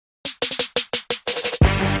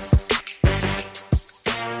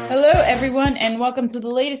Hello, everyone, and welcome to the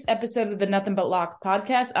latest episode of the Nothing But Locks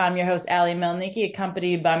podcast. I'm your host, Ali Melnicki,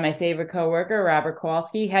 accompanied by my favorite coworker, Robert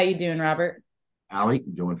Kowalski. How you doing, Robert? Ali,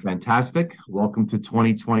 doing fantastic. Welcome to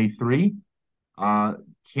 2023. Uh,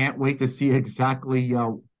 can't wait to see exactly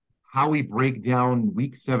how we break down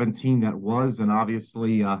week 17 that was, and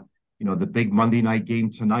obviously, the big Monday night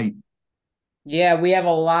game tonight. Yeah, we have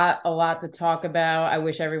a lot to talk about. I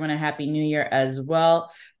wish everyone a happy new year as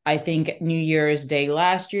well. I think New Year's Day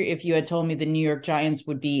last year, if you had told me the New York Giants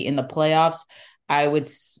would be in the playoffs, I would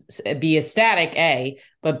be ecstatic, A,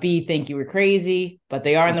 but B, think you were crazy. But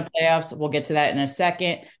they are in the playoffs. We'll get to that in a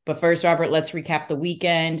second. But first, Robert, let's recap the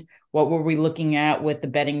weekend. What were we looking at with the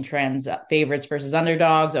betting trends? Favorites versus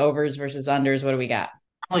underdogs, overs versus unders. What do we got?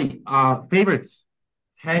 Ali, favorites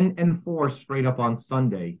 10-4 straight up on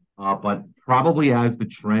Sunday. But probably as the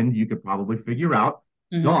trend you could probably figure out,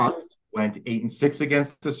 Mm-hmm. dogs went 8-6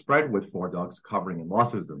 against the spread with four dogs covering in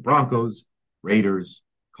losses. The Broncos, Raiders,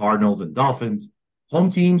 Cardinals, and Dolphins.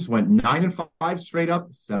 Home teams went 9-5 straight up,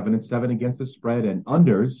 7-7 against the spread, and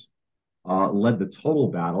unders led the total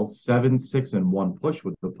battle 7-6 and 1 push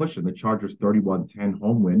with the push in the Chargers 31-10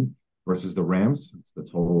 home win versus the Rams. It's the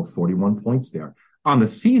total of 41 points there. On the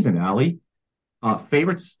season, Ali,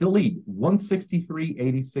 favorites still lead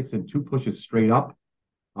 163-86 and two pushes straight up.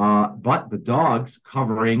 But the dogs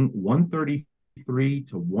covering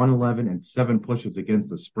 133-111 and seven pushes against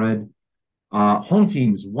the spread. Home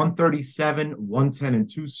teams 137, 110,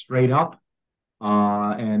 and two straight up.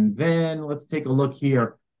 And then let's take a look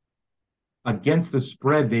here. Against the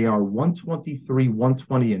spread, they are 123,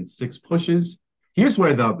 120, and six pushes. Here's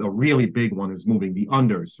where the really big one is moving, the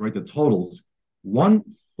unders, right? The totals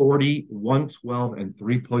 140, 112, and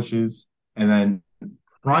three pushes. And then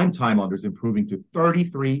prime time unders improving to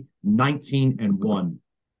 33, 19, and one.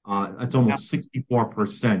 That's almost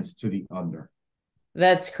 64% to the under.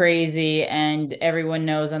 That's crazy. And everyone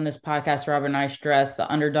knows on this podcast, Robert and I stress the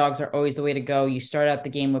underdogs are always the way to go. You start out the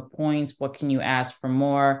game with points. What can you ask for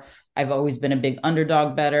more? I've always been a big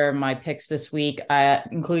underdog bettor. My picks this week,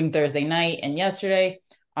 including Thursday night and yesterday,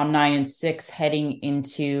 I'm 9-6 heading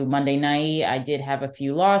into Monday night. I did have a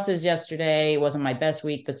few losses yesterday. It wasn't my best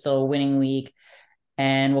week, but still a winning week.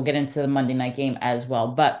 And we'll get into the Monday night game as well.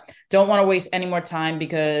 But don't want to waste any more time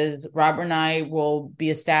because Robert and I will be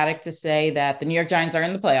ecstatic to say that the New York Giants are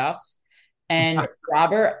in the playoffs. And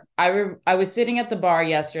Robert, I was sitting at the bar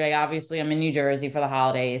yesterday. Obviously, I'm in New Jersey for the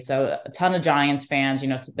holidays, so a ton of Giants fans.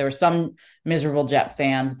 There were some miserable Jet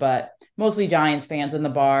fans, but mostly Giants fans in the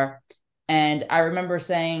bar. And I remember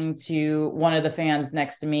saying to one of the fans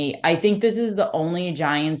next to me, I think this is the only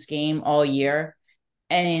Giants game all year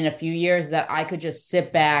and in a few years that I could just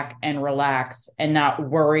sit back and relax and not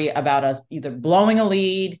worry about us either blowing a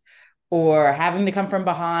lead or having to come from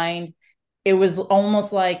behind. It was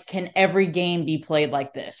almost like, can every game be played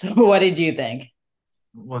like this? What did you think?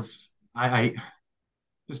 Was I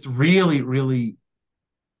just really, really,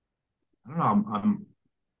 I don't know.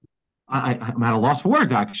 I'm at a loss for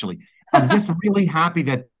words. Actually, I'm just really happy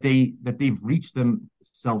that they've reached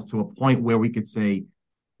themselves to a point where we could say,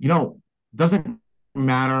 doesn't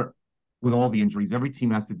matter with all the injuries. Every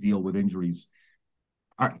team has to deal with injuries.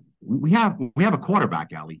 All right, we have a quarterback,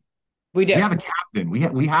 Ali. We We do. have a captain.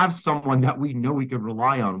 We have someone that we know we could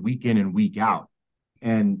rely on week in and week out.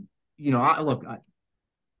 And look,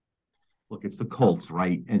 it's the Colts,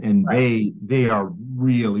 right? And Right. they are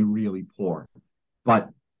really, really poor. But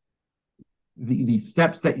the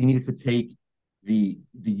steps that you needed to take, the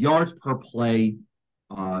yards per play,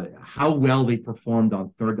 how well they performed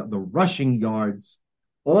on third, the rushing yards,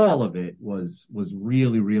 all of it was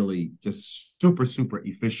really, really just super, super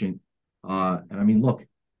efficient. And I mean, look,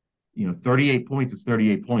 38 points is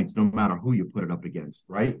 38 points, no matter who you put it up against,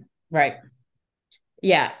 right? Right.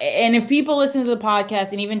 Yeah. And if people listen to the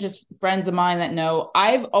podcast and even just friends of mine that know,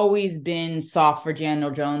 I've always been soft for Daniel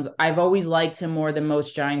Jones. I've always liked him more than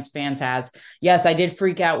most Giants fans has. Yes, I did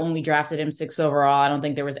freak out when we drafted him 6 overall. I don't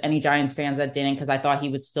think there was any Giants fans that didn't because I thought he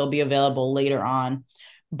would still be available later on.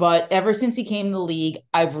 But ever since he came to the league,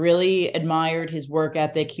 I've really admired his work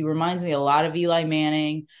ethic. He reminds me a lot of Eli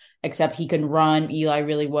Manning, except he can run. Eli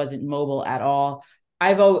really wasn't mobile at all.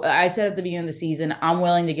 I said at the beginning of the season, I'm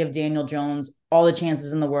willing to give Daniel Jones all the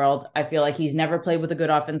chances in the world. I feel like he's never played with a good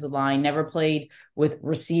offensive line, never played with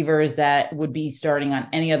receivers that would be starting on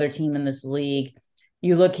any other team in this league.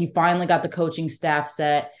 You look, he finally got the coaching staff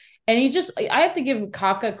set. And I have to give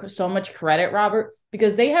Kafka so much credit, Robert,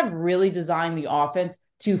 because they have really designed the offense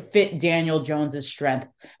to fit Daniel Jones's strength.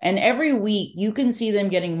 And every week you can see them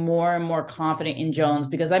getting more and more confident in Jones,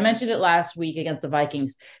 because I mentioned it last week against the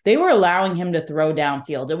Vikings. They were allowing him to throw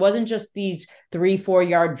downfield. It wasn't just these 3-4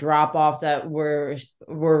 yard drop offs that were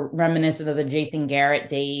reminiscent of the Jason Garrett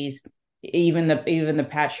days, even the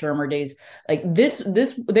Pat Shermer days. Like this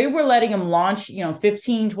they were letting him launch,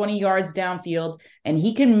 15, 20 yards downfield, and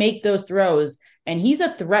he can make those throws, and he's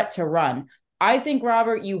a threat to run. I think,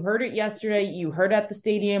 Robert, you heard it yesterday. You heard at the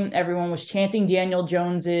stadium, everyone was chanting Daniel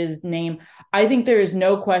Jones's name. I think there is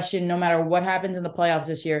no question, no matter what happens in the playoffs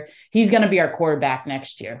this year, he's going to be our quarterback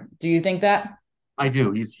next year. Do you think that? I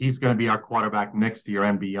do. He's going to be our quarterback next year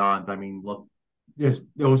and beyond. I mean, look,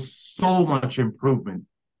 there was so much improvement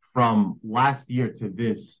from last year to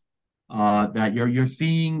this, that you're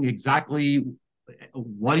seeing exactly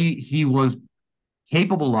what he was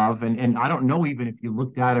capable of, and I don't know, even if you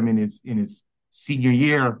looked at him in his senior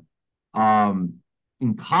year,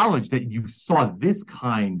 in college, that you saw this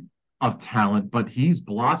kind of talent, but he's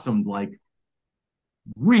blossomed like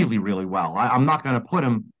really, really well. I'm not going to put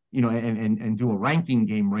him, and do a ranking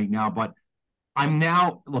game right now, but I'm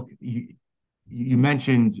now, look, you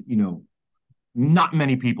mentioned, not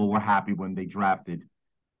many people were happy when they drafted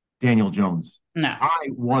Daniel Jones. No. I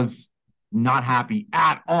was not happy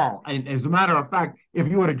at all. And as a matter of fact, if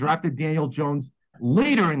you would have drafted Daniel Jones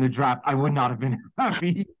later in the draft, I would not have been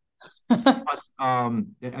happy. But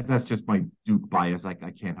that's just my Duke bias. I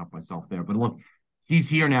can't help myself there. But look, he's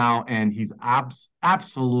here now, and he's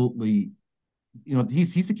absolutely,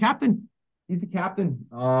 he's a captain. He's a captain.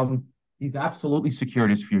 He's absolutely secured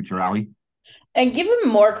his future, Ali. And give him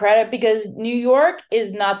more credit, because New York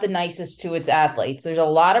is not the nicest to its athletes. There's a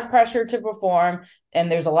lot of pressure to perform, and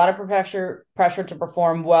there's a lot of pressure to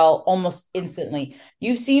perform well almost instantly.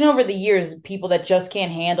 You've seen over the years people that just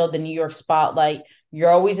can't handle the New York spotlight. You're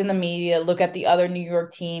always in the media. Look at the other New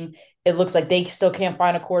York team. It looks like they still can't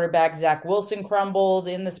find a quarterback. Zach Wilson crumbled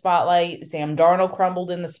in the spotlight. Sam Darnold crumbled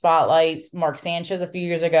in the spotlight. Mark Sanchez a few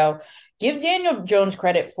years ago. Give Daniel Jones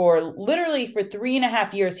credit for literally for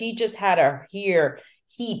 3.5 years. He just had to hear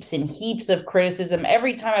heaps and heaps of criticism.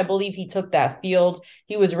 Every time I believe he took that field,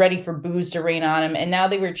 he was ready for boos to rain on him. And now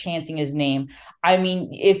they were chanting his name. I mean,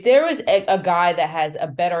 if there was a guy that has a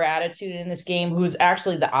better attitude in this game, who's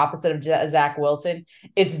actually the opposite of Zach Wilson,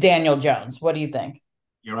 it's Daniel Jones. What do you think?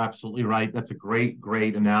 You're absolutely right. That's a great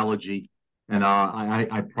analogy. And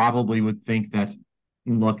I probably would think that,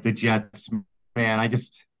 look, the Jets, man,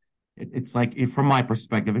 it's like, from my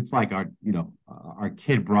perspective, it's like our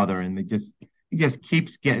kid brother, and he just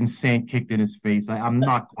keeps getting sand kicked in his face. I'm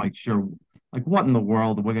not quite sure, like, what in the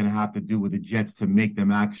world we're going to have to do with the Jets to make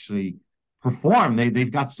them actually perform.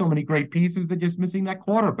 They've got so many great pieces. They're just missing that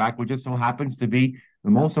quarterback, which just so happens to be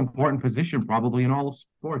the most important position probably in all of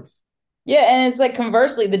sports. Yeah, and it's like,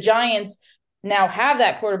 conversely, the Giants now have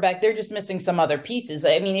that quarterback. They're just missing some other pieces.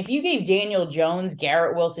 I mean, if you gave Daniel Jones,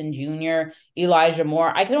 Garrett Wilson Jr., Elijah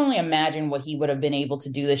Moore, I can only imagine what he would have been able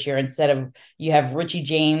to do this year, instead of, you have Richie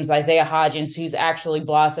James, Isaiah Hodgins, who's actually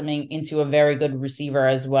blossoming into a very good receiver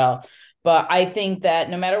as well. But I think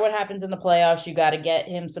that no matter what happens in the playoffs, you got to get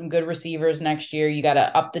him some good receivers next year. You got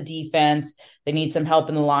to up the defense. They need some help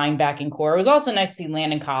in the linebacking core. It was also nice to see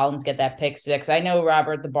Landon Collins get that pick six. I know,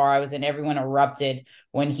 Robert, the bar I was in, everyone erupted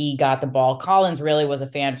when he got the ball. Collins really was a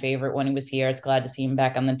fan favorite when he was here. It's glad to see him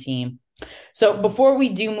back on the team. So before we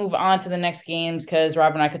do move on to the next games, because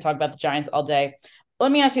Rob and I could talk about the Giants all day,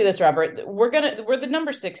 let me ask you this, Robert. We're the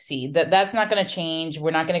number 6 seed. That's not gonna change. We're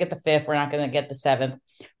not gonna get the 5th. We're not gonna get the 7th.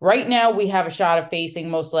 Right now, we have a shot of facing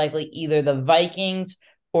most likely either the Vikings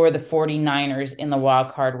or the 49ers in the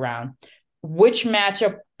wild card round. Which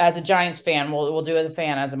matchup, as a Giants fan, we'll do as a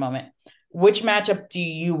fan as a moment. Which matchup do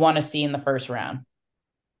you want to see in the first round?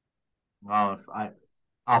 Well,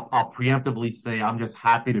 I'll preemptively say I'm just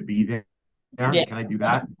happy to be there. Yeah. Can I do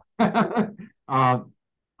that?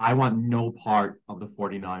 I want no part of the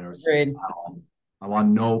 49ers. Agreed. I want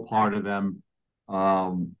no part of them.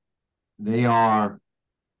 They are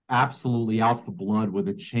absolutely out for blood, with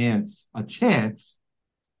a chance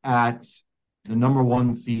at the number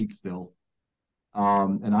 1 seed still.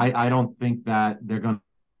 And I don't think that they're going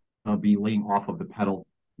to be laying off of the pedal,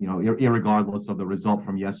 irregardless of the result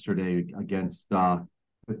from yesterday against the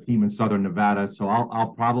team in Southern Nevada. So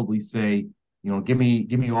I'll probably say, give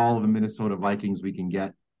me all of the Minnesota Vikings we can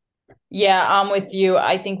get. Yeah, I'm with you.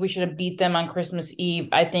 I think we should have beat them on Christmas Eve.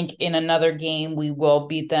 I think in another game we will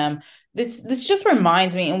beat them. This just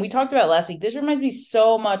reminds me, and we talked about it last week. This reminds me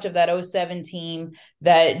so much of that '07 team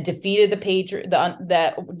that defeated the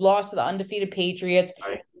that lost to the undefeated Patriots.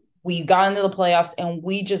 Right. We got into the playoffs and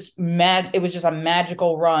we just it was just a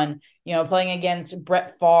magical run, playing against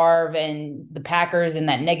Brett Favre and the Packers in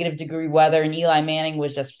that negative degree weather, and Eli Manning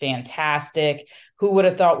was just fantastic. Who would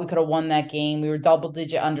have thought we could have won that game? We were double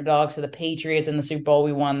digit underdogs to the Patriots in the Super Bowl.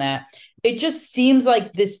 We won that. It just seems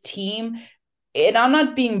like this team, and I'm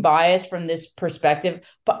not being biased from this perspective,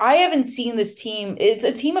 but I haven't seen this team. It's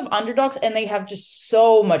a team of underdogs, and they have just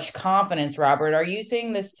so much confidence, Robert. Are you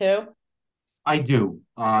seeing this too? I do.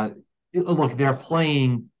 Look, they're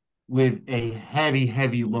playing with a heavy,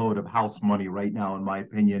 heavy load of house money right now, in my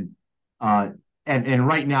opinion. And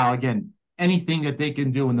right now, again, anything that they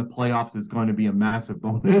can do in the playoffs is going to be a massive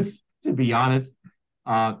bonus, to be honest.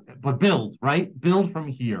 But build, right? Build from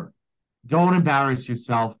here. Don't embarrass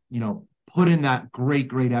yourself. Put in that great,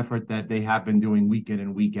 great effort that they have been doing week in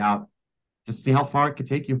and week out. Just see how far it could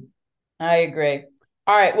take you. I agree.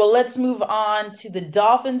 All right, well, let's move on to the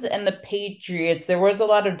Dolphins and the Patriots. There was a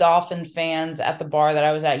lot of Dolphin fans at the bar that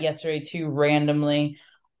I was at yesterday, too, randomly.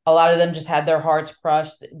 A lot of them just had their hearts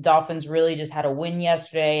crushed. Dolphins really just had a win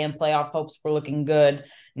yesterday, and playoff hopes were looking good.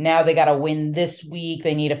 Now they got to win this week.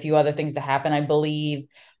 They need a few other things to happen, I believe.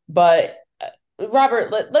 But,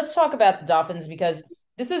 Robert, let's talk about the Dolphins, because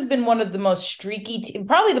this has been one of the most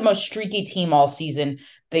probably the most streaky team all season.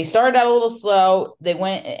 They started out a little slow. They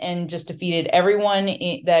went and just defeated everyone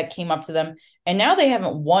that came up to them. And now they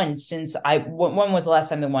haven't won since when was the last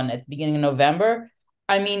time they won? At the beginning of November?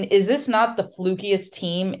 I mean, is this not the flukiest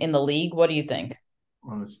team in the league? What do you think? I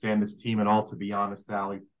don't understand this team at all, to be honest,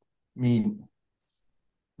 Allie. I mean,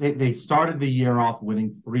 they started the year off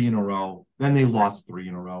winning 3 in a row. Then they lost 3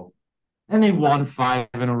 in a row. And they won 5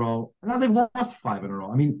 in a row. And now they've lost 5 in a row.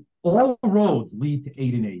 I mean, all roads lead to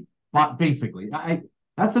 8-8. But basically,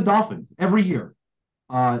 that's the Dolphins every year.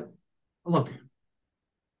 Look,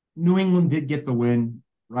 New England did get the win,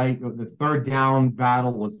 right? The third down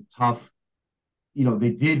battle was tough.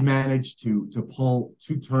 They did manage to pull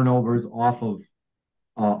 2 turnovers off of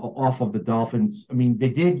the Dolphins. I mean, they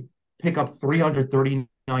did pick up 339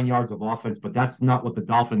 yards of offense, but that's not what the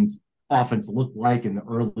Dolphins offense looked like in the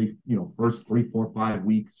early, first 3, 4, 5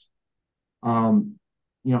 weeks. I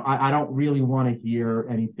don't really want to hear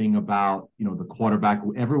anything about, the quarterback.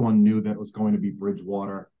 Everyone knew that it was going to be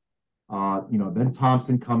Bridgewater. Then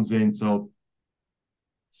Thompson comes in. So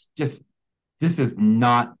it's just, this is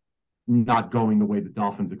not going the way the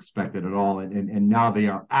Dolphins expected at all. And now they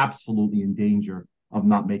are absolutely in danger of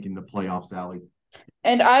not making the playoffs, Allie.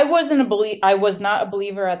 And I was not a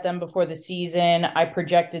believer at them before the season. I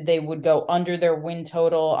projected they would go under their win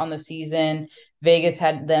total on the season. Vegas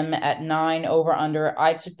had them at 9 over under.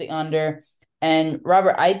 I took the under. And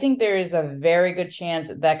Robert, I think there is a very good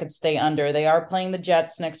chance that could stay under. They are playing the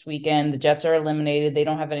Jets next weekend. The Jets are eliminated. They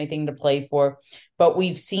don't have anything to play for. But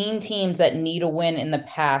we've seen teams that need a win in the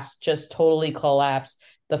past just totally collapse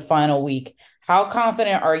the final week. How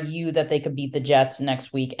confident are you that they could beat the Jets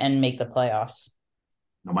next week and make the playoffs?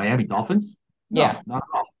 The Miami Dolphins? Yeah. No, not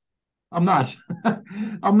at all. I'm not.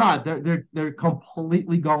 I'm not. They're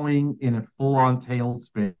completely going in a full-on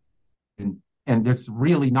tailspin. And there's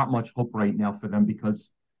really not much hope right now for them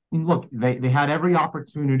because, I mean, look, they had every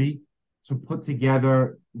opportunity to put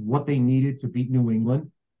together what they needed to beat New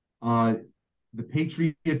England. The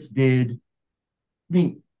Patriots did. I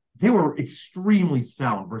mean, they were extremely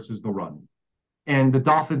sound versus the run. And the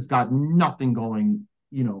Dolphins got nothing going,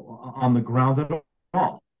 on the ground at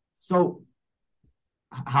all. So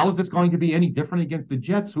how is this going to be any different against the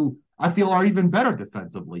Jets, who I feel are even better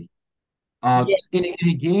defensively? Yeah. In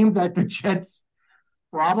a game that the Jets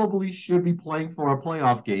probably should be playing for a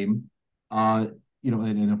playoff game, and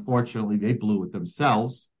unfortunately they blew it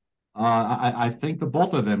themselves. I think the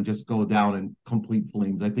both of them just go down in complete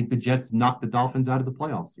flames. I think the Jets knocked the Dolphins out of the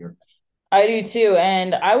playoffs here. I do too.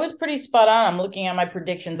 And I was pretty spot on. I'm looking at my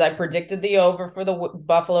predictions. I predicted the over for the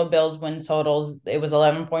Buffalo Bills win totals. It was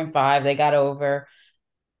 11.5. They got over.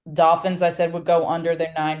 Dolphins, I said, would go under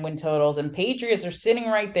their 9 win totals, and Patriots are sitting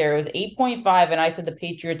right there. It was 8.5, and I said the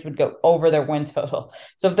Patriots would go over their win total.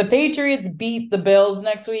 So if the Patriots beat the Bills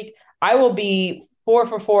next week, I will be 4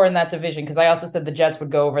 for 4 in that division, because I also said the Jets would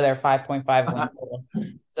go over their 5.5 win total.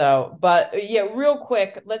 So, but yeah, real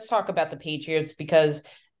quick, let's talk about the Patriots, because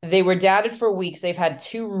they were doubted for weeks. They've had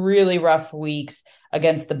 2 really rough weeks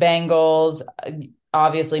against the Bengals.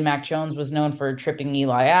 Obviously, Mac Jones was known for tripping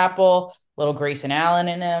Eli Apple, little Grayson Allen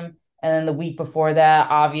in him. And then the week before that,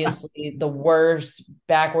 obviously the worst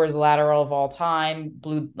backwards lateral of all time,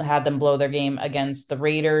 had them blow their game against the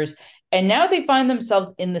Raiders. And now they find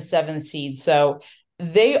themselves in the 7th seed. So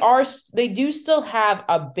they do still have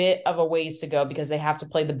a bit of a ways to go, because they have to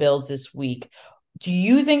play the Bills this week. Do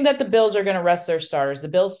you think that the Bills are going to rest their starters? The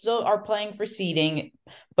Bills still are playing for seeding,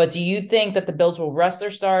 but do you think that the Bills will rest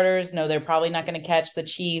their starters? No, they're probably not going to catch the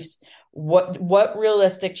Chiefs. What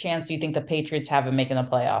realistic chance do you think the Patriots have of making the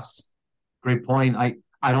playoffs? Great point. I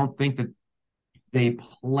don't think that they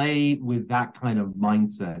play with that kind of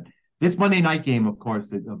mindset. This Monday night game, of course,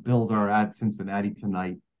 the Bills are at Cincinnati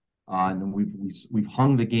tonight, and we've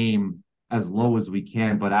hung the game as low as we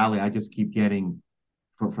can. But Ali, I just keep getting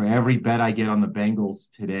for every bet I get on the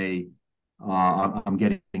Bengals today, I'm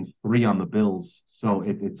getting three on the Bills, so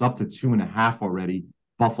it's up to 2.5 already.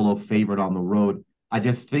 Buffalo favored on the road. I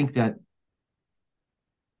just think that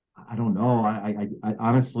I don't know. I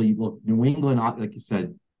honestly look New England, like you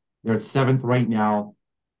said, they're seventh right now.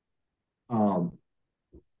 Um,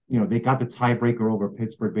 they got the tiebreaker over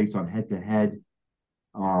Pittsburgh based on head to head.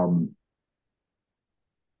 Um,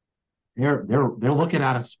 they're looking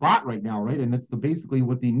at a spot right now, right? And that's basically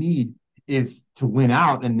what they need is to win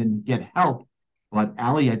out and then get help. But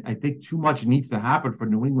Ali, I think too much needs to happen for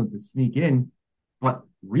New England to sneak in. But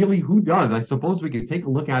really, who does? I suppose we could take a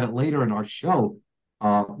look at it later in our show.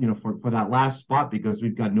 For that last spot because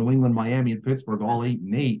we've got New England, Miami, and Pittsburgh all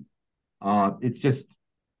 8-8. It's just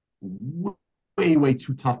way, way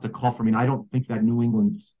too tough to call for me. I don't think that New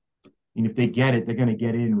England's, if they get it, they're going to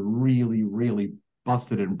get in really, really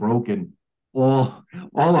busted and broken. All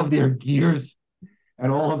of their gears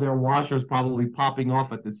and all of their washers probably popping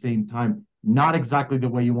off at the same time. Not exactly the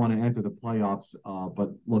way you want to enter the playoffs, but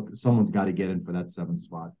look, someone's got to get in for that seventh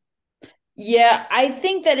spot. Yeah, I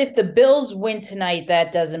think that if the Bills win tonight,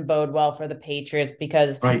 that doesn't bode well for the Patriots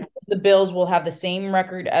because Right. the Bills will have the same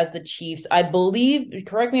record as the Chiefs. I believe,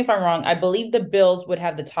 correct me if I'm wrong, I believe the Bills would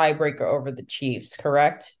have the tiebreaker over the Chiefs,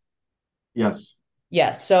 correct? Yes.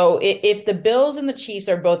 Yes. So if the Bills and the Chiefs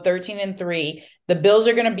are both 13-3, the Bills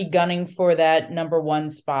are going to be gunning for that number one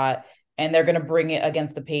spot and they're going to bring it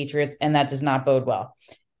against the Patriots, and that does not bode well.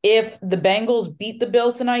 If the Bengals beat the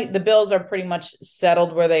Bills tonight, the Bills are pretty much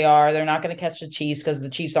settled where they are. They're not going to catch the Chiefs because the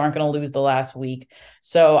Chiefs aren't going to lose the last week.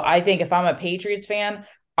 So I think if I'm a Patriots fan,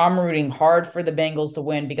 I'm rooting hard for the Bengals to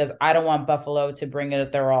win because I don't want Buffalo to bring it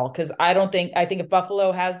at their all. Because I think if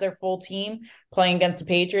Buffalo has their full team playing against the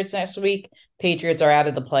Patriots next week, Patriots are out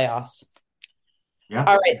of the playoffs. Yeah,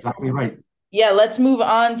 All right. exactly right. Yeah, let's move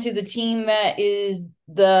on to the team that is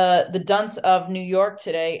the dunce of New York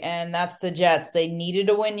today, and that's the Jets. They needed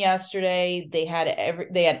a win yesterday. They had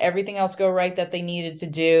everything else go right that they needed to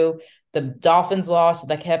do. The Dolphins lost, so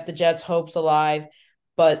that kept the Jets' hopes alive.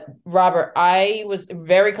 But Robert, I was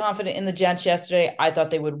very confident in the Jets yesterday. I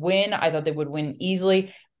thought they would win. I thought they would win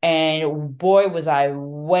easily. And boy, was I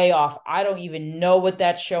way off. I don't even know what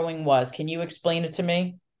that showing was. Can you explain it to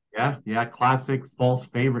me? Yeah, classic false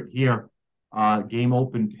favorite here. Game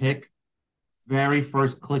open pick. Very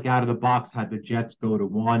first click out of the box had the Jets go to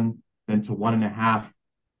one, then to 1.5. I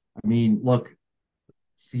mean, look,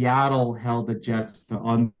 Seattle held the Jets to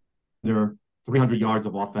under 300 yards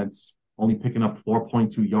of offense, only picking up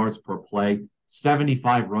 4.2 yards per play.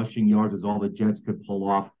 75 rushing yards is all the Jets could pull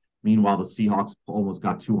off. Meanwhile, the Seahawks almost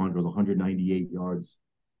got 200, 198 yards.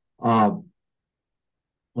 Um,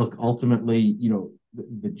 Look, ultimately,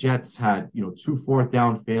 the Jets had, two fourth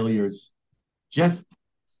down failures, just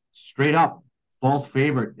straight up false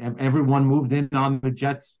favorite. Everyone moved in on the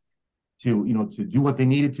Jets to do what they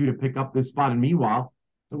needed to pick up this spot. And meanwhile,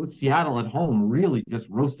 it was Seattle at home, really just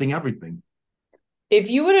roasting everything. If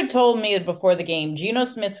you would have told me before the game, Geno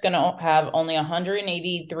Smith's going to have only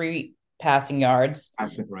 183 passing yards.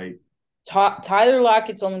 That's it, right? Tyler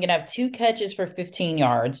Lockett's only going to have two catches for 15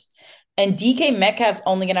 yards. And DK Metcalf's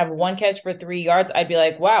only going to have one catch for 3 yards. I'd be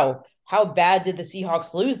like, wow, how bad did the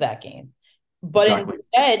Seahawks lose that game? But Exactly.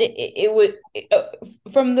 instead, it would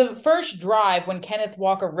from the first drive when Kenneth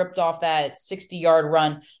Walker ripped off that 60-yard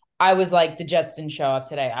run. I was like, the Jets didn't show up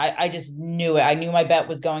today. I just knew it. I knew my bet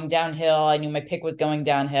was going downhill. I knew my pick was going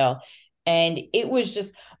downhill. And it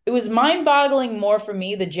was mind boggling more for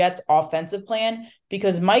me, the Jets' offensive plan,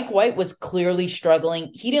 because Mike White was clearly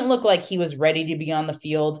struggling. He didn't look like he was ready to be on the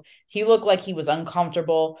field. He looked like he was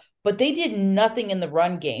uncomfortable, but they did nothing in the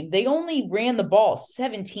run game. They only ran the ball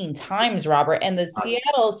 17 times, Robert, and the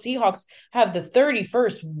Seattle Seahawks have the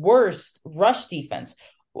 31st worst rush defense.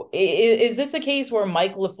 Is this a case where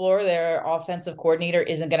Mike LaFleur, their offensive coordinator,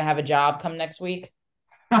 isn't going to have a job come next week?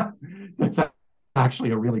 That's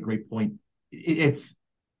actually a really great point. It's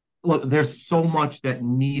look, there's so much that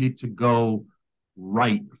needed to go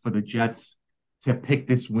right for the Jets to pick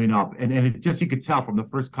this win up. And it just you could tell from the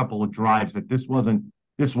first couple of drives that this wasn't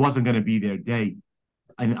going to be their day.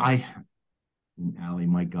 And Allie,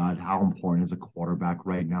 my God, how important is a quarterback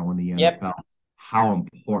right now in the Yep. NFL? How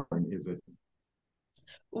important is it?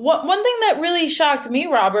 One thing that really shocked me,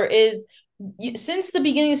 Robert, is since the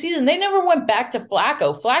beginning of the season, they never went back to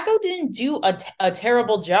Flacco. Flacco didn't do a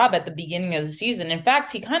terrible job at the beginning of the season. In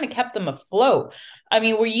fact, he kind of kept them afloat. I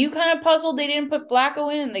mean, were you kind of puzzled they didn't put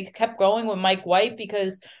Flacco in and they kept going with Mike White?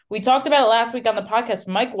 Because we talked about it last week on the podcast.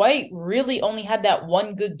 Mike White really only had that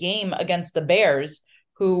one good game against the Bears,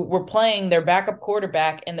 who were playing their backup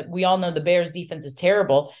quarterback, and we all know the Bears defense is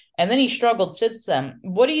terrible. And then he struggled since then.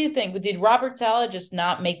 What do you think? Did Robert Saleh just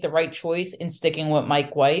not make the right choice in sticking with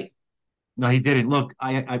Mike White? No, he didn't. Look,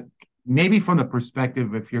 I maybe from the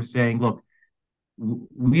perspective, if you're saying, look,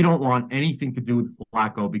 we don't want anything to do with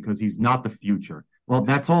Flacco because he's not the future. Well,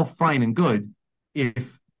 that's all fine and good.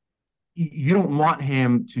 If you don't want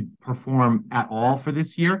him to perform at all for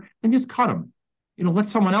this year, then just cut him. Let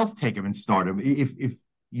someone else take him and start him. If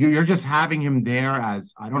you're just having him there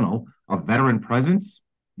as, I don't know, a veteran presence,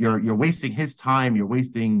 you're wasting his time. You're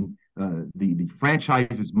wasting the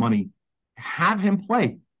franchise's money. Have him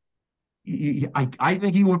play. I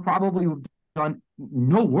think he would probably have done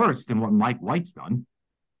no worse than what Mike White's done.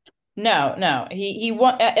 No, no. He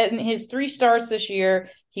won in his three starts this year.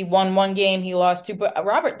 He won one game, he lost two. But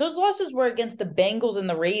Robert, those losses were against the Bengals and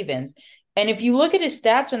the Ravens. And if you look at his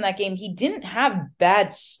stats in that game, he didn't have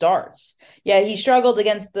bad starts. Yeah, he struggled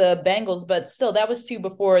against the Bengals, but still, that was two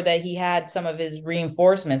before that he had some of his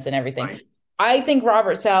reinforcements and everything. Right. I think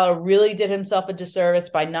Robert Saleh really did himself a disservice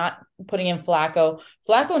by not putting in Flacco.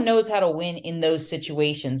 Flacco knows how to win in those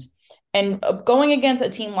situations. And going against a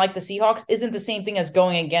team like the Seahawks isn't the same thing as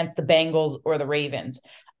going against the Bengals or the Ravens.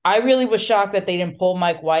 I really was shocked that they didn't pull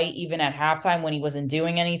Mike White even at halftime when he wasn't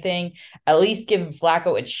doing anything. At least give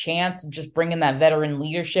Flacco a chance and just bring in that veteran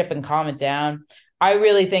leadership and calm it down. I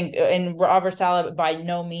really think, and Robert Saleh, by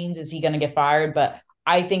no means is he going to get fired, but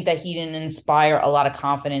I think that he didn't inspire a lot of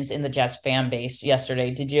confidence in the Jets fan base yesterday.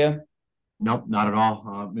 Did you? Nope, not at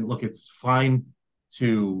all. Look, it's fine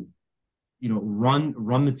to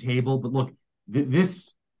run the table, but look,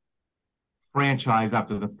 this franchise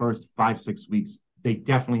after the first 5-6 weeks, they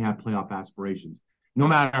definitely have playoff aspirations. No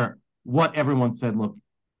matter what everyone said, look,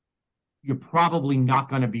 you're probably not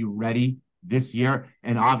going to be ready this year.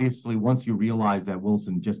 And obviously, once you realize that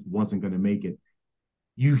Wilson just wasn't going to make it,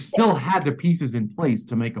 you still had the pieces in place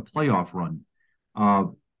to make a playoff run. Uh,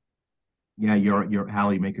 yeah, you're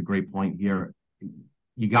Hallie make a great point here.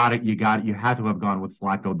 You got it. You got it. You had to have gone with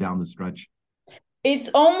Flacco down the stretch. It's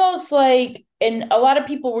almost like, and a lot of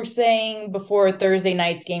people were saying before Thursday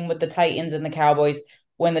night's game with the Titans and the Cowboys,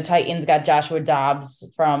 when the Titans got Joshua Dobbs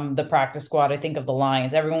from the practice squad, I think of the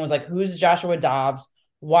Lions, everyone was like, who's Joshua Dobbs?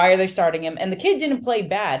 Why are they starting him? And the kid didn't play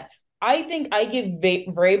bad. I think I give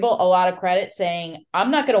Vrabel a lot of credit saying,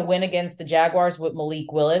 I'm not going to win against the Jaguars with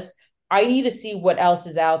Malik Willis. I need to see what else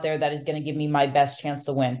is out there that is going to give me my best chance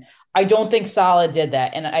to win. I don't think Saleh did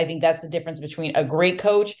that. And I think that's the difference between a great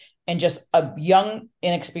coach and just a young,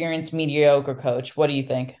 inexperienced, mediocre coach. What do you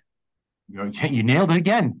think? You nailed it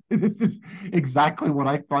again. This is exactly what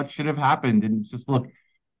I thought should have happened. And it's just, look,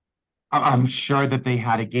 I'm sure that they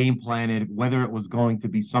had a game plan, and whether it was going to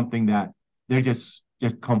be something that they're just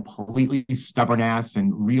completely stubborn ass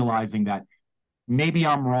and realizing that maybe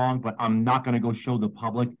I'm wrong, but I'm not going to go show the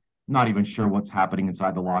public. Not even sure what's happening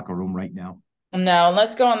inside the locker room right now. No,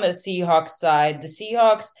 let's go on the Seahawks side. The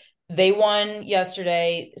Seahawks, they won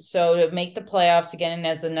yesterday. So to make the playoffs again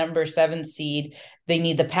as the number 7 seed, they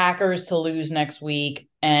need the Packers to lose next week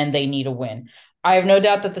and they need a win. I have no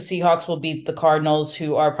doubt that the Seahawks will beat the Cardinals,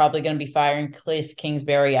 who are probably going to be firing Cliff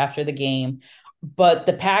Kingsbury after the game. But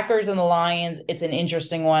the Packers and the Lions, it's an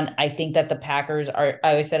interesting one. I think that the Packers are,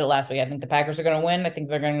 I always said it last week, I think the Packers are going to win. I think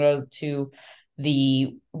they're going to go to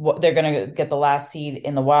they're going to get the last seed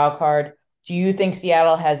in the wild card. Do you think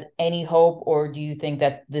Seattle has any hope, or do you think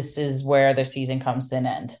that this is where their season comes to an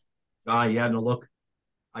end? Yeah, no, look,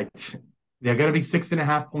 I they're going to be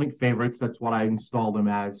 6.5 point favorites. That's what I installed them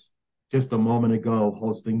as just a moment ago,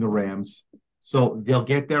 hosting the Rams. So they'll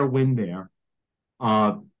get their win there.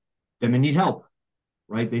 Then they need help,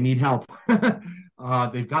 right? They need help. They've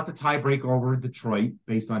got the tiebreak over Detroit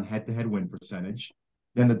based on head-to-head win percentage.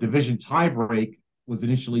 Then the division tiebreak was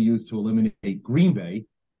initially used to eliminate Green Bay.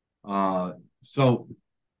 So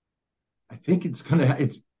I think it's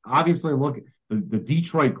obviously, look, the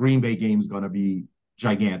Detroit Green Bay game is going to be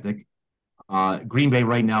gigantic. Green Bay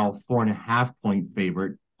right now, 4.5 point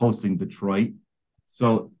favorite hosting Detroit.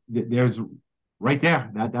 So there's right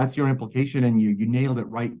there. That's your implication. And you nailed it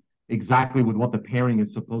right exactly with what the pairing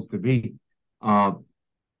is supposed to be.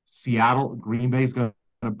 Seattle, Green Bay is going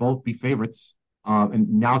to both be favorites.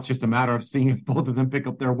 And now it's just a matter of seeing if both of them pick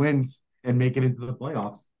up their wins and make it into the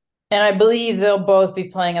playoffs. And I believe they'll both be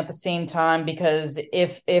playing at the same time because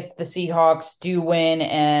if the Seahawks do win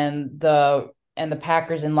and the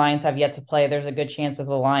Packers and Lions have yet to play, there's a good chance that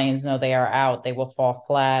the Lions know they are out. They will fall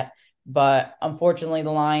flat. But unfortunately,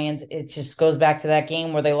 the Lions, it just goes back to that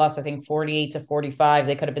game where they lost, I think, 48-45.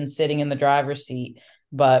 They could have been sitting in the driver's seat,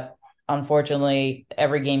 but unfortunately,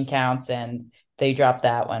 every game counts and they dropped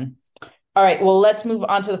that one. All right, well, let's move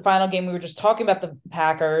on to the final game. We were just talking about the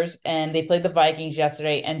Packers, and they played the Vikings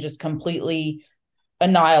yesterday and just completely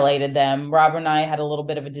annihilated them. Robert and I had a little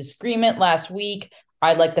bit of a disagreement last week.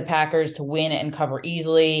 I'd like the Packers to win and cover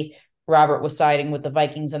easily. Robert was siding with the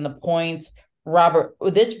Vikings and the points. Robert,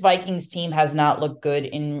 this Vikings team has not looked good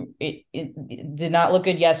it did not look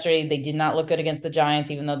good yesterday. They did not look good against the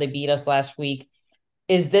Giants, even though they beat us last week.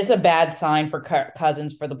 Is this a bad sign for Kirk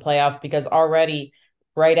Cousins for the playoffs? Because already,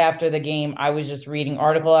 right after the game, I was just reading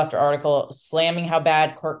article after article slamming how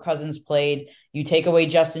bad Kirk Cousins played. You take away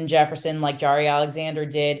Justin Jefferson like Jari Alexander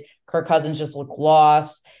did, Kirk Cousins just looked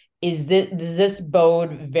lost. Does this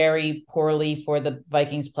bode very poorly for the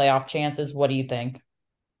Vikings playoff chances? What do you think?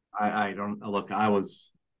 I don't look.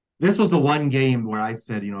 This was the one game where I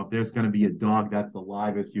said, if there's going to be a dog that's the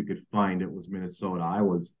livest you could find, it was Minnesota. I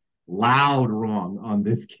was loud wrong on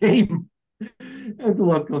this game. And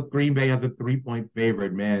look, Green Bay has a 3-point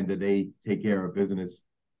favorite. Man, did they take care of business?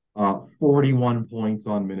 41 points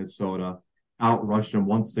on Minnesota, outrushed them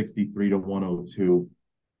 163 to 102.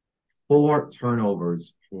 Four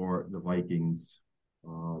turnovers for the Vikings.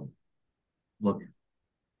 Look,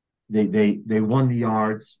 they won the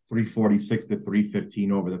yards 346 to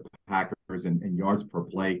 315 over the Packers and yards per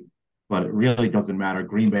play, but it really doesn't matter.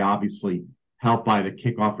 Green Bay obviously helped by the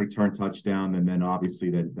kickoff return touchdown, and then obviously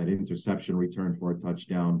that interception return for a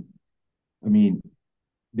touchdown. I mean,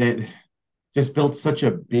 that just built such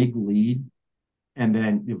a big lead, and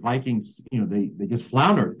then the Vikings, they just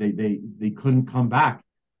floundered. They couldn't come back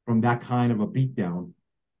from that kind of a beatdown.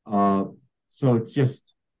 So it's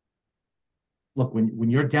just look, when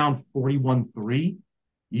you're down 41-3,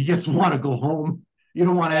 you just want to go home. You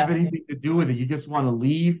don't want to have anything to do with it. You just want to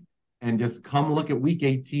leave and just come look at week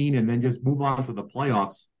 18 and then just move on to the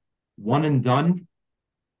playoffs. One and done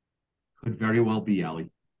could very well be, Ellie.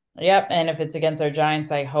 Yep, and if it's against our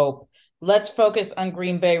Giants, I hope. Let's focus on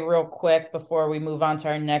Green Bay real quick before we move on to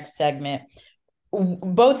our next segment.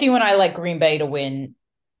 Both you and I like Green Bay to win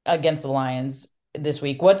against the Lions this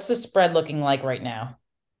week. What's the spread looking like right now?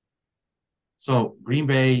 So Green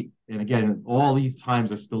Bay, and again, all these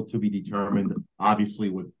times are still to be determined, obviously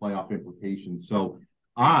with playoff implications. So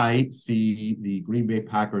I see the Green Bay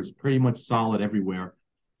Packers pretty much solid everywhere.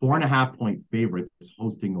 4.5-point favorites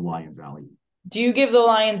hosting the Lions, Alley. Do you give the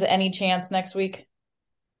Lions any chance next week?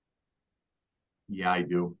 Yeah, I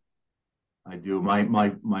do. I do.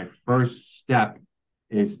 My first step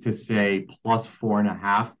is to say plus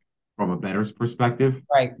 4.5 from a bettor's perspective.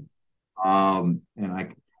 Right. And I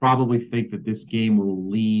probably think that this game will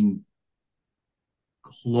lean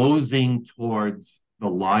closing towards the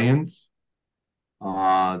Lions.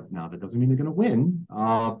 Now that doesn't mean they're going to win,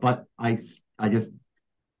 but I just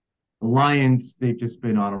the Lions, they've just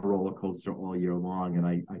been on a roller coaster all year long, and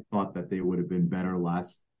I thought that they would have been better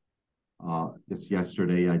this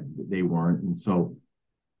yesterday. They weren't, and so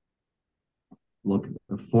look,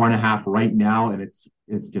 4.5 right now, and it's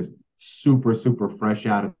just super fresh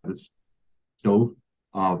out of the stove.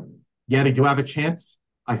 Yeah, they do have a chance.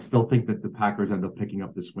 I still think that the Packers end up picking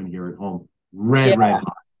up this win here at home. Red hot.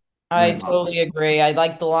 I totally agree. I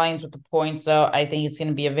like the Lions with the points, though. I think it's going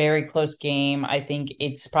to be a very close game. I think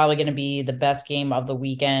it's probably going to be the best game of the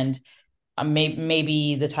weekend.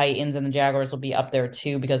 Maybe the Titans and the Jaguars will be up there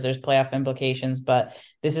too because there's playoff implications, but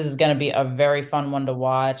this is going to be a very fun one to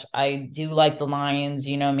watch. I do like the Lions.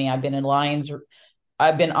 You know me, I've been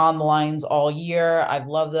on the Lions all year. I've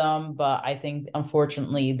loved them, but I think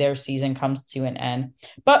unfortunately their season comes to an end.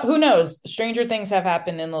 But who knows? Stranger things have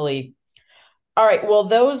happened in the league. All right. Well,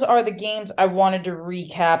 those are the games I wanted to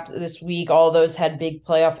recap this week. All those had big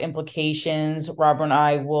playoff implications. Robert and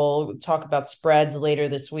I will talk about spreads later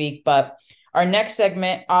this week. But our next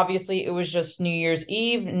segment, obviously, it was just New Year's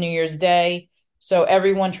Eve, New Year's Day. So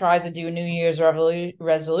everyone tries to do a New Year's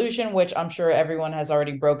resolution, which I'm sure everyone has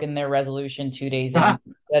already broken their resolution 2 days in.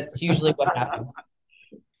 That's usually what happens.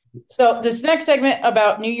 So this next segment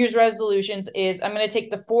about New Year's resolutions is I'm going to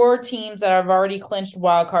take the four teams that have already clinched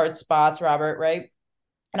wild card spots, Robert, right?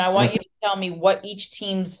 And I want you to tell me what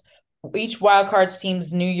each wild cards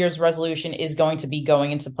team's New Year's resolution is going to be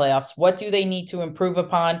going into playoffs. What do they need to improve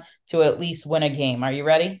upon to at least win a game? Are you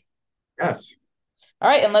ready? Yes. All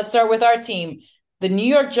right, and let's start with our team. The New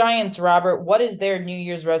York Giants, Robert, what is their New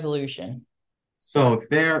Year's resolution? So if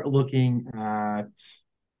they're looking at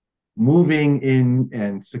moving in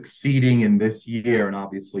and succeeding in this year, and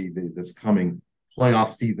obviously this coming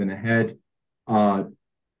playoff season ahead, uh,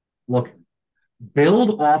 look,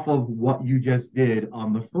 build off of what you just did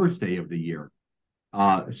on the first day of the year.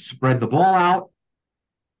 Spread the ball out,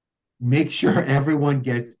 make sure everyone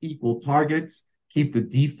gets equal targets, keep the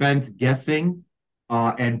defense guessing,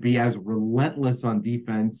 and be as relentless on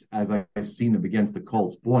defense as I've seen them against the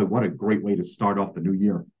Colts. Boy, what a great way to start off the new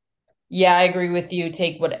year. Yeah, I agree with you.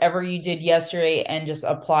 Take whatever you did yesterday and just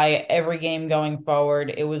apply it every game going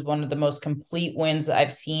forward. It was one of the most complete wins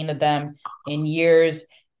I've seen of them in years,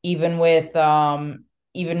 even with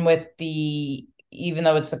even with the even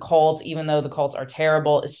though it's the Colts, even though the Colts are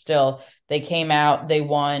terrible, it's still they came out, they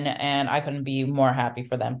won, and I couldn't be more happy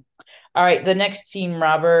for them. All right, the next team,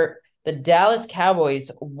 Robert, the Dallas Cowboys.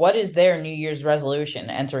 What is their New Year's resolution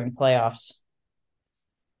entering playoffs?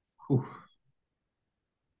 Whew.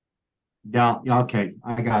 Yeah, yeah, okay.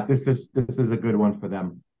 I got this is a good one for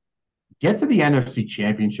them. Get to the NFC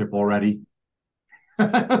Championship already.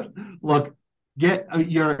 Look, get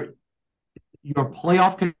your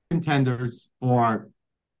playoff contenders for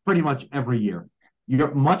pretty much every year.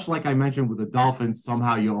 You're much like I mentioned with the Dolphins.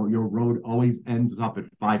 Somehow your road always ends up at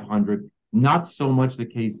 500. Not so much the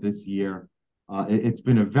case this year. It's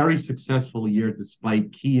been a very successful year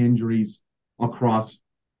despite key injuries across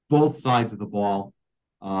both sides of the ball.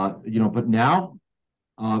 But now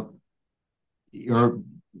uh, your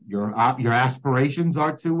your aspirations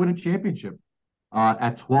are to win a championship.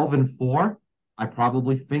 At 12-4, I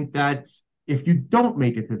probably think that if you don't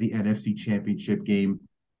make it to the NFC Championship game,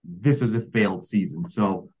 this is a failed season.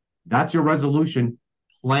 So that's your resolution.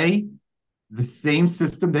 Play the same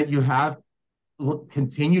system that you have. Look,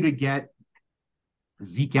 continue to get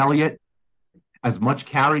Zeke Elliott as much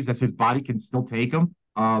carries as his body can still take him.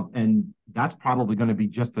 And that's probably going to be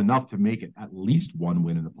just enough to make it at least one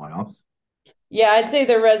win in the playoffs. Yeah, I'd say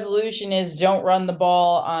their resolution is don't run the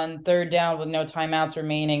ball on third down with no timeouts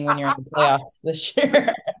remaining when you're in the playoffs this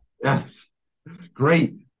year. Yes,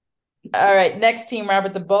 great. All right, next team,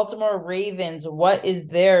 Robert, the Baltimore Ravens. What is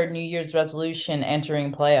their New Year's resolution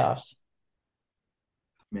entering playoffs?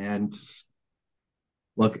 Man,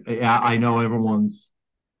 look, I know everyone's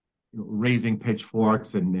raising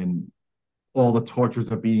pitchforks and all the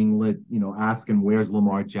torches are being lit, asking where's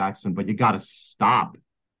Lamar Jackson, but you got to stop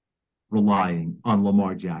relying on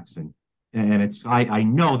Lamar Jackson. And I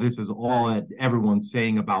know this is all that everyone's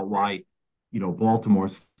saying about why,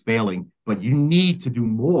 Baltimore's failing, but you need to do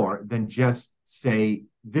more than just say,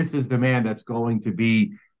 this is the man that's going to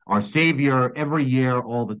be our savior every year,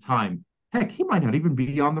 all the time. Heck, he might not even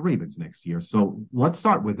be on the Ravens next year. So let's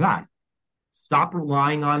start with that. Stop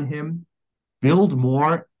relying on him, build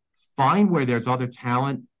more, find where there's other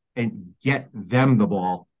talent, and get them the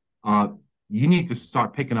ball. You need to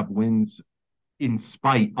start picking up wins in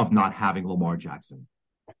spite of not having Lamar Jackson.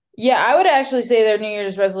 Yeah, I would actually say their New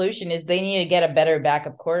Year's resolution is they need to get a better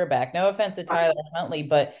backup quarterback. No offense to Tyler Huntley,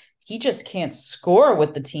 but he just can't score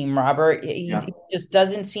with the team, Robert. He Yeah. just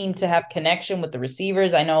doesn't seem to have connection with the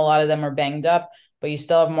receivers. I know a lot of them are banged up, but you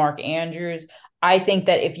still have Mark Andrews. I think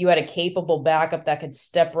that if you had a capable backup that could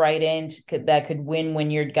step right in, that could win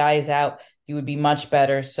when your guy's out, you would be much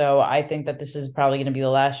better. So I think that this is probably going to be the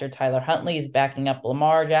last year Tyler Huntley is backing up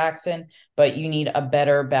Lamar Jackson, but you need a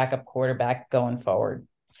better backup quarterback going forward.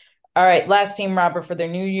 All right, last team, Robert, for their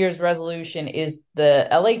New Year's resolution is the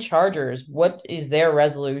LA Chargers. What is their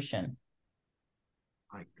resolution?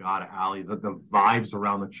 My God, Ali, the vibes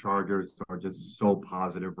around the Chargers are just so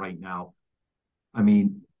positive right now. I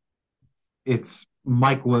mean, it's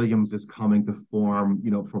Mike Williams is coming to form,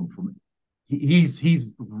 from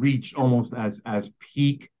he's reached almost as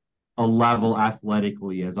peak a level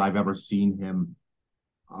athletically as I've ever seen him.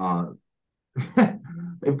 Uh,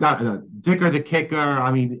 they've got Dicker the kicker.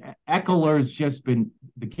 I mean, Eckler's just been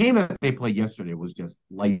the game that they played yesterday was just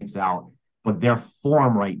lights out. But their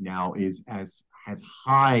form right now is as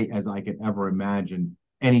high as I could ever imagine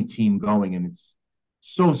any team going, and it's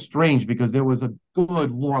so strange because there was a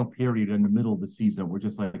good long period in the middle of the season. We're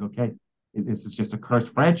just like, okay, this is just a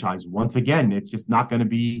cursed franchise once again. It's just not going to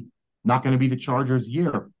be the Chargers'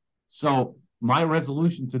 year. So my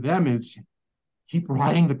resolution to them is keep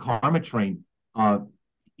riding the karma train. Uh,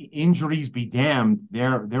 Injuries be damned,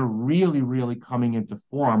 they're really really coming into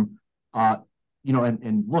form.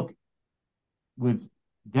 And look, with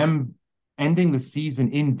them ending the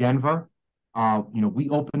season in Denver, we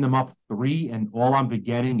opened them up 3, and all I'm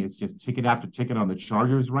getting is just ticket after ticket on the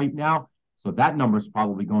Chargers right now. So that number is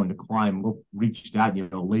probably going to climb. We'll reach that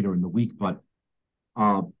later in the week, but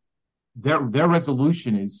uh, their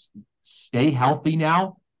resolution is stay healthy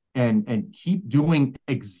now and keep doing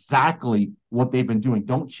exactly what they've been doing.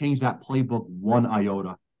 Don't change that playbook one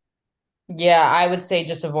iota. Yeah, I would say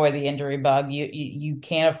just avoid the injury bug. You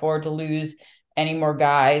can't afford to lose any more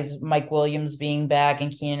guys. Mike Williams being back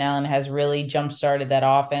and Keenan Allen has really jump started that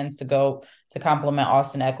offense to go to complement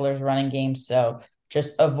Austin Eckler's running game. So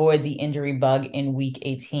just avoid the injury bug in week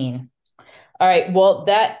 18. All right. Well,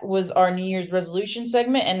 that was our New Year's resolution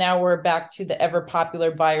segment. And now we're back to the ever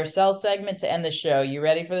popular buy or sell segment to end the show. You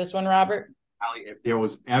ready for this one, Robert? Ali, if there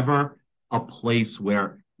was ever a place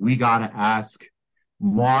where we got to ask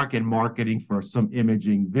Mark and marketing for some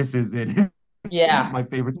imaging, this is it. This is Yeah, my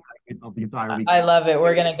favorite segment of the entire week. I love it.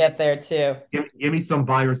 We're Give, going to get there too. give me some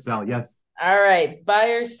buy or sell. Yes. All right. Buy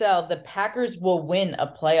or sell. The Packers will win a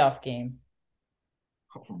playoff game.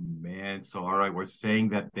 Oh man. So all right, we're saying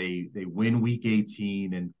that they win week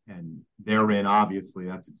 18 and they're in, obviously.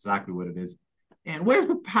 That's exactly what it is. And where's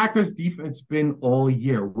the Packers defense been all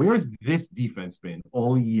year? Where's this defense been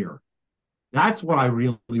all year? That's what I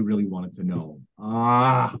really, really wanted to know.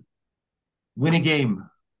 Win a game. I'm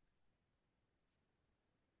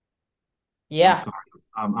Yeah. sorry.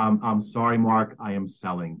 I'm sorry, Mark. I am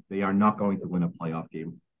selling. They are not going to win a playoff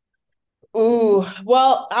game. Ooh,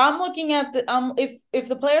 well, I'm looking at the if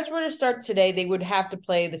the players were to start today, they would have to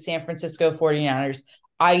play the San Francisco 49ers.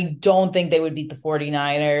 I don't think they would beat the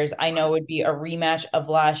 49ers. I know it would be a rematch of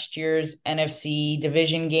last year's NFC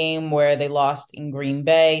division game where they lost in Green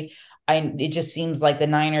Bay. It just seems like the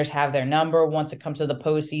Niners have their number once it comes to the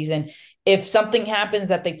postseason. If something happens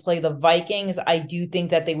that they play the Vikings, I do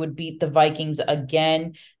think that they would beat the Vikings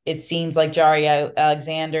again. It seems like Jari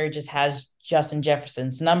Alexander just has Justin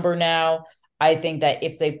Jefferson's number now. I think that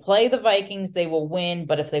if they play the Vikings, they will win.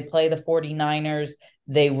 But if they play the 49ers,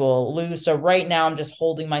 they will lose. So right now, I'm just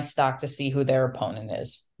holding my stock to see who their opponent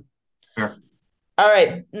is. Fair. All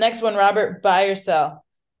right. Next one, Robert. Buy or sell.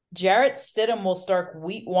 Jarrett Stidham will start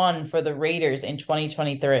week 1 for the Raiders in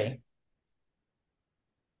 2023.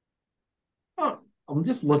 Oh, I'm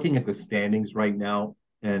just looking at the standings right now,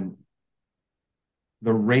 and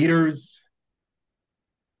the Raiders.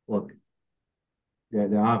 Look,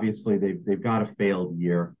 obviously they've got a failed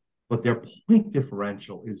year, but their point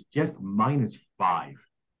differential is just -5.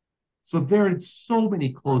 So they're in so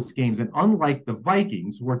many close games, and unlike the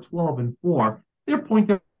Vikings, who are 12-4, their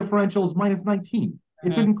point differential is -19.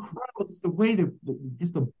 It's Mhm. incredible just the way that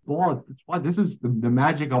just the ball. It's why this is the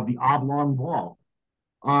magic of the oblong ball.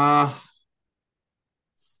 Uh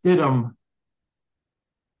Stidham.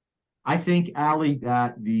 I think, Ali,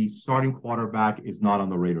 that the starting quarterback is not on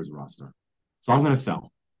the Raiders roster. So I'm going to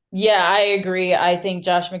sell. Yeah, I agree. I think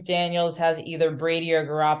Josh McDaniels has either Brady or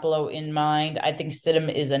Garoppolo in mind. I think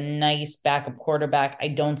Stidham is a nice backup quarterback. I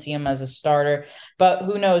don't see him as a starter, but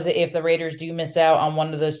who knows if the Raiders do miss out on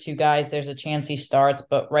one of those two guys, there's a chance he starts.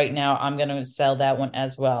 But right now, I'm going to sell that one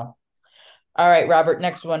as well. All right, Robert,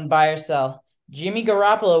 next one, buy or sell. Jimmy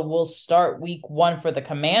Garoppolo will start week 1 for the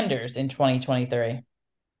Commanders in 2023.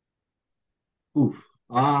 Oof.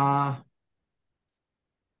 No,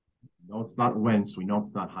 it's not Wentz. We know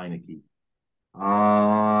it's not Heineke.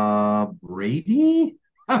 Brady?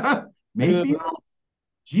 Ooh. Mayfield?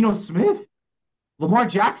 Geno Smith? Lamar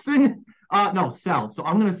Jackson? No, sell. So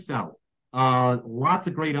I'm going to sell. Lots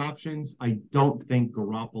of great options. I don't think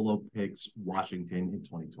Garoppolo picks Washington in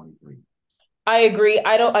 2023. I agree.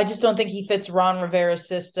 I just don't think he fits Ron Rivera's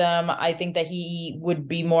system. I think that he would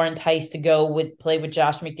be more enticed to go with play with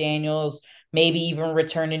Josh McDaniels, maybe even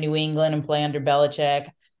return to New England and play under Belichick.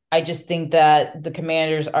 I just think that the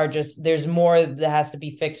Commanders are just there's more that has to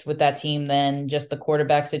be fixed with that team than just the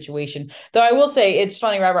quarterback situation. Though I will say it's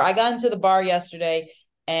funny, Robert. I got into the bar yesterday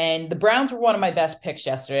and the Browns were one of my best picks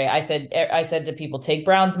yesterday. I said to people, take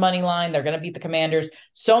Browns money line. They're going to beat the Commanders.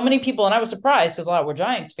 So many people, and I was surprised because a lot were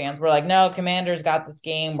Giants fans. Were like, no, Commanders got this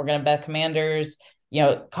game. We're going to bet Commanders,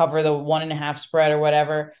 cover the 1.5 spread or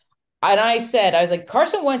whatever. And I was like,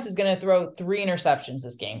 Carson Wentz is going to throw 3 interceptions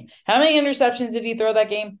this game. How many interceptions did he throw that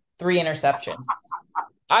game? 3 interceptions.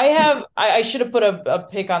 I should have put a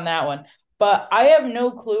pick on that one, but I have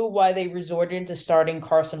no clue why they resorted to starting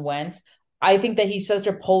Carson Wentz. I think that he's such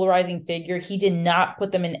a polarizing figure. He did not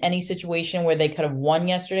put them in any situation where they could have won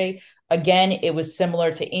yesterday. Again, it was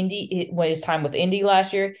similar to Indy when his time with Indy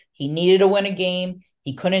last year. He needed to win a game.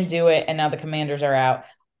 He couldn't do it, and now the Commanders are out.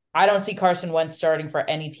 I don't see Carson Wentz starting for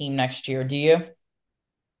any team next year. Do you?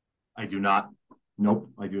 I do not. Nope,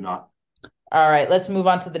 I do not. All right, let's move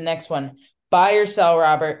on to the next one. Buy or sell,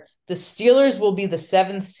 Robert. The Steelers will be the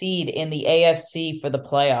 7th seed in the AFC for the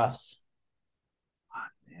playoffs.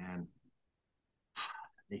 Man,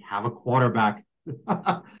 they have a quarterback.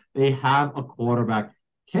 They have a quarterback.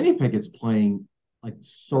 Kenny Pickett's playing like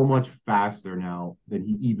so much faster now than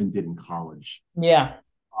he even did in college. Yeah.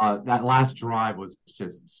 That last drive was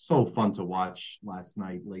just so fun to watch last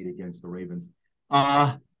night late against the Ravens.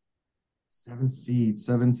 Uh, seven seed.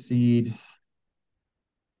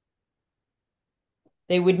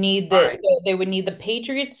 They would need All right, the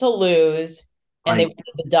Patriots to lose, and they would right.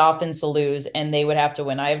 need the Dolphins to lose, and they would have to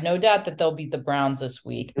win. I have no doubt that they'll beat the Browns this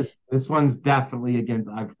week. This one's definitely against.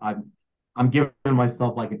 I'm giving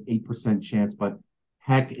myself like an 8% chance, but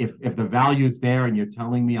heck, if the value's there and you're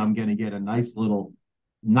telling me I'm going to get a nice little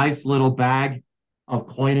bag of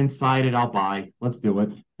coin inside it, I'll buy. Let's do it.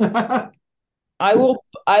 I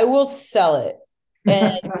will sell it.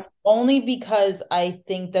 And only because I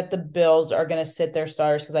think that the Bills are going to sit their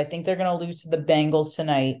starters because I think they're going to lose to the Bengals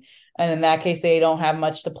tonight. And in that case, they don't have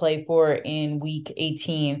much to play for in week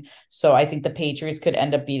 18. So I think the Patriots could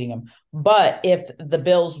end up beating them. But if the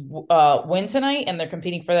Bills win tonight and they're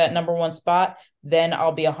competing for that number one spot, then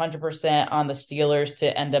I'll be 100% on the Steelers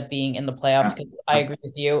to end up being in the playoffs. Yeah, Because I agree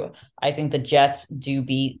with you. I think the Jets do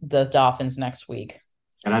beat the Dolphins next week.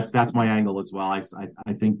 and that's my angle as well.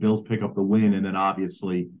 I think Bills pick up the win, and then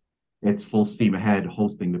obviously it's full steam ahead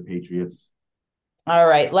hosting the Patriots. All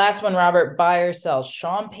right. Last one, Robert. Buy or sell.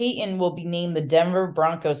 Sean Payton will be named the Denver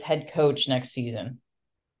Broncos head coach next season.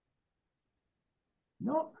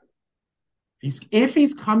 No, if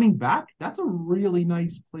he's coming back, that's a really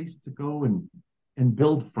nice place to go and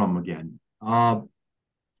build from again.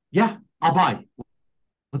 Yeah, I'll buy.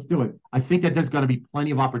 Let's do it. I think that there's going to be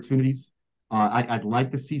plenty of opportunities. I'd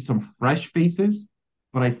like to see some fresh faces,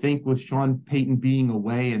 but I think with Sean Payton being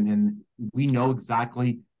away and we know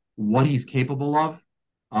exactly what he's capable of,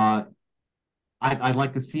 uh, I'd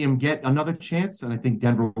like to see him get another chance, and I think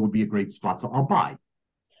Denver would be a great spot. So I'll buy.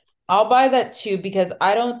 I'll buy that too because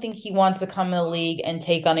I don't think he wants to come in the league and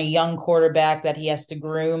take on a young quarterback that he has to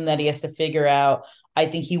groom, that he has to figure out. I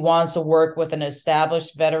think he wants to work with an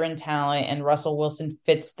established veteran talent, and Russell Wilson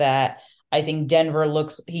fits that. I think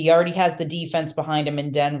he already has the defense behind him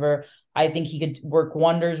in Denver. I think he could work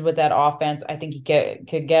wonders with that offense. I think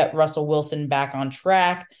could get Russell Wilson back on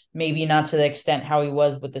track, maybe not to the extent how he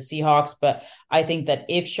was with the Seahawks, but I think that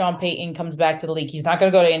if Sean Payton comes back to the league, he's not going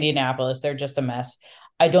to go to Indianapolis. They're just a mess.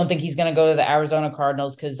 I don't think he's going to go to the Arizona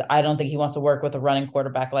Cardinals because I don't think he wants to work with a running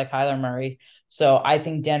quarterback like Kyler Murray. So I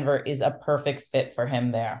think Denver is a perfect fit for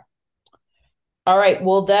him there. All right.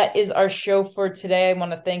 Well, that is our show for today. I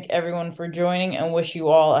want to thank everyone for joining and wish you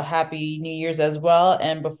all a happy New Year's as well.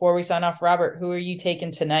 And before we sign off, Robert, who are you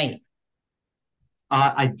taking tonight?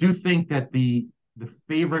 I do think that the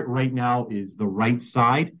favorite right now is the right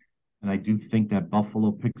side, and I do think that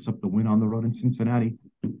Buffalo picks up the win on the road in Cincinnati.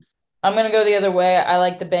 I'm going to go the other way. I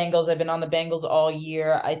like the Bengals. I've been on the Bengals all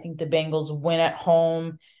year. I think the Bengals win at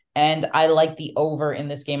home, and I like the over in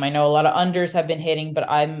this game. I know a lot of unders have been hitting, but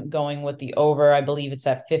I'm going with the over. I believe it's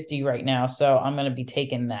at 50 right now, so I'm going to be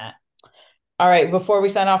taking that. All right, before we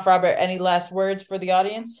sign off, Robert, any last words for the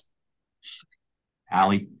audience?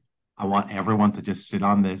 Allie, I want everyone to just sit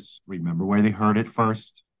on this. Remember where they heard it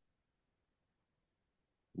first.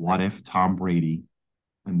 What if Tom Brady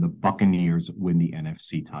and the Buccaneers win the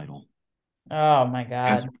NFC title? Oh my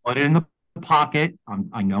Just God. put it in the pocket.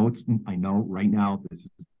 I know right now this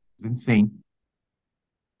is insane,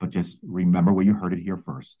 but just remember where you heard it here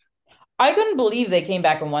first. I couldn't believe they came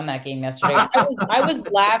back and won that game yesterday. I was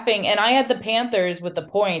laughing and I had the Panthers with the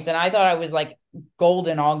points and I thought I was like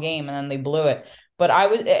golden all game and then they blew it. But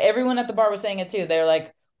everyone at the bar was saying it too. They're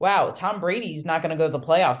like, wow, Tom Brady's not going to go to the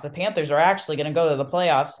playoffs. The Panthers are actually going to go to the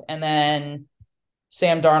playoffs. And then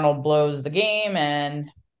Sam Darnold blows the game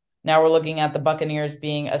and now we're looking at the Buccaneers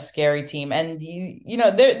being a scary team. And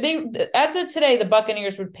they as of today, the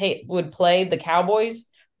Buccaneers would play the Cowboys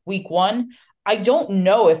week 1. I don't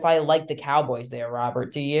know if I like the Cowboys there,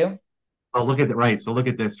 Robert. Do you? Oh, look at that! Right. So look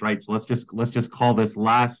at this. Right. So let's just call this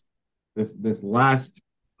last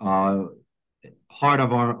uh, part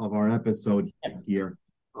of our episode here.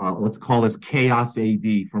 Let's call this Chaos AD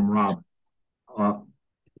from Rob. Uh,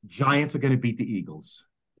 Giants are going to beat the Eagles.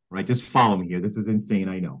 Right. Just follow me here. This is insane.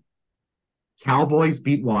 I know. Cowboys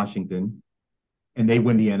beat Washington, and they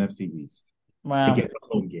win the NFC East. They Wow. get the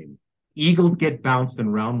home game. Eagles get bounced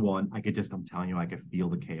in round one. I'm telling you, I could feel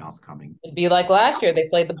the chaos coming. It'd be like last year. They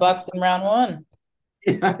played the Bucks in round 1.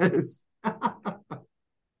 Yes.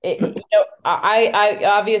 I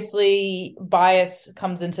obviously bias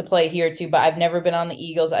comes into play here too, but I've never been on the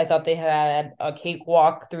Eagles. I thought they had a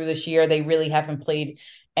cakewalk through this year. They really haven't played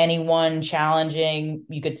anyone challenging.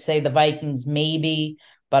 You could say the Vikings maybe,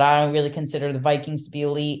 but I don't really consider the Vikings to be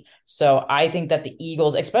elite. So I think that the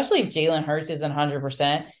Eagles, especially if Jalen Hurts isn't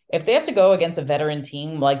 100%, if they have to go against a veteran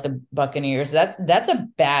team like the Buccaneers, that's a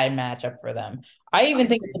bad matchup for them. I I even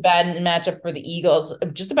think it's a agree. bad matchup for the Eagles,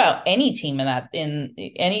 just about any team in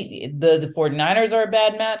any the 49ers are a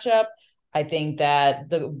bad matchup. I think that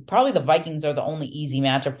the probably the Vikings are the only easy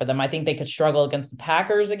matchup for them. I think they could struggle against the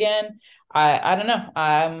Packers again. I don't know.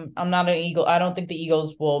 I'm not an Eagle. I don't think the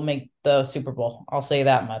Eagles will make the Super Bowl. I'll say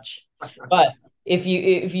that much. But if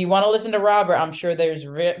you want to listen to Robert, I'm sure there's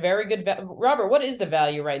very good. Robert, what is the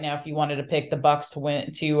value right now if you wanted to pick the Bucks to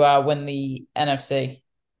win the NFC?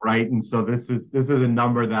 Right. And so this is a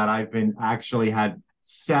number that I've been actually had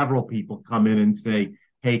several people come in and say,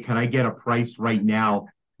 "Hey, can I get a price right now?"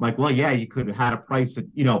 I'm like, well, yeah, you could have had a price at,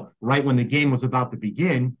 right when the game was about to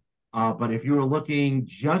begin. But if you were looking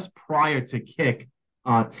just prior to kick,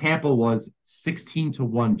 Tampa was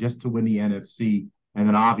 16-1 just to win the NFC. And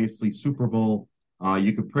then obviously Super Bowl,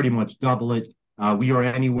 you could pretty much double it. We are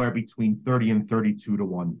anywhere between 30 and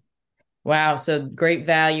 32-1. Wow, so great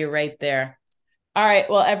value right there. All right.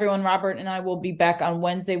 Well, everyone, Robert and I will be back on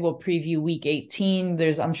Wednesday. We'll preview week 18.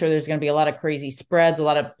 I'm sure there's going to be a lot of crazy spreads. A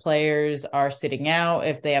lot of players are sitting out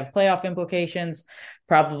if they have playoff implications.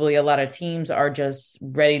 Probably a lot of teams are just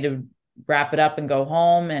ready to wrap it up and go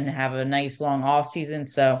home and have a nice long off season.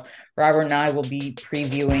 So Robert and I will be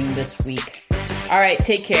previewing this week. All right.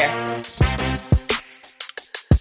 Take care.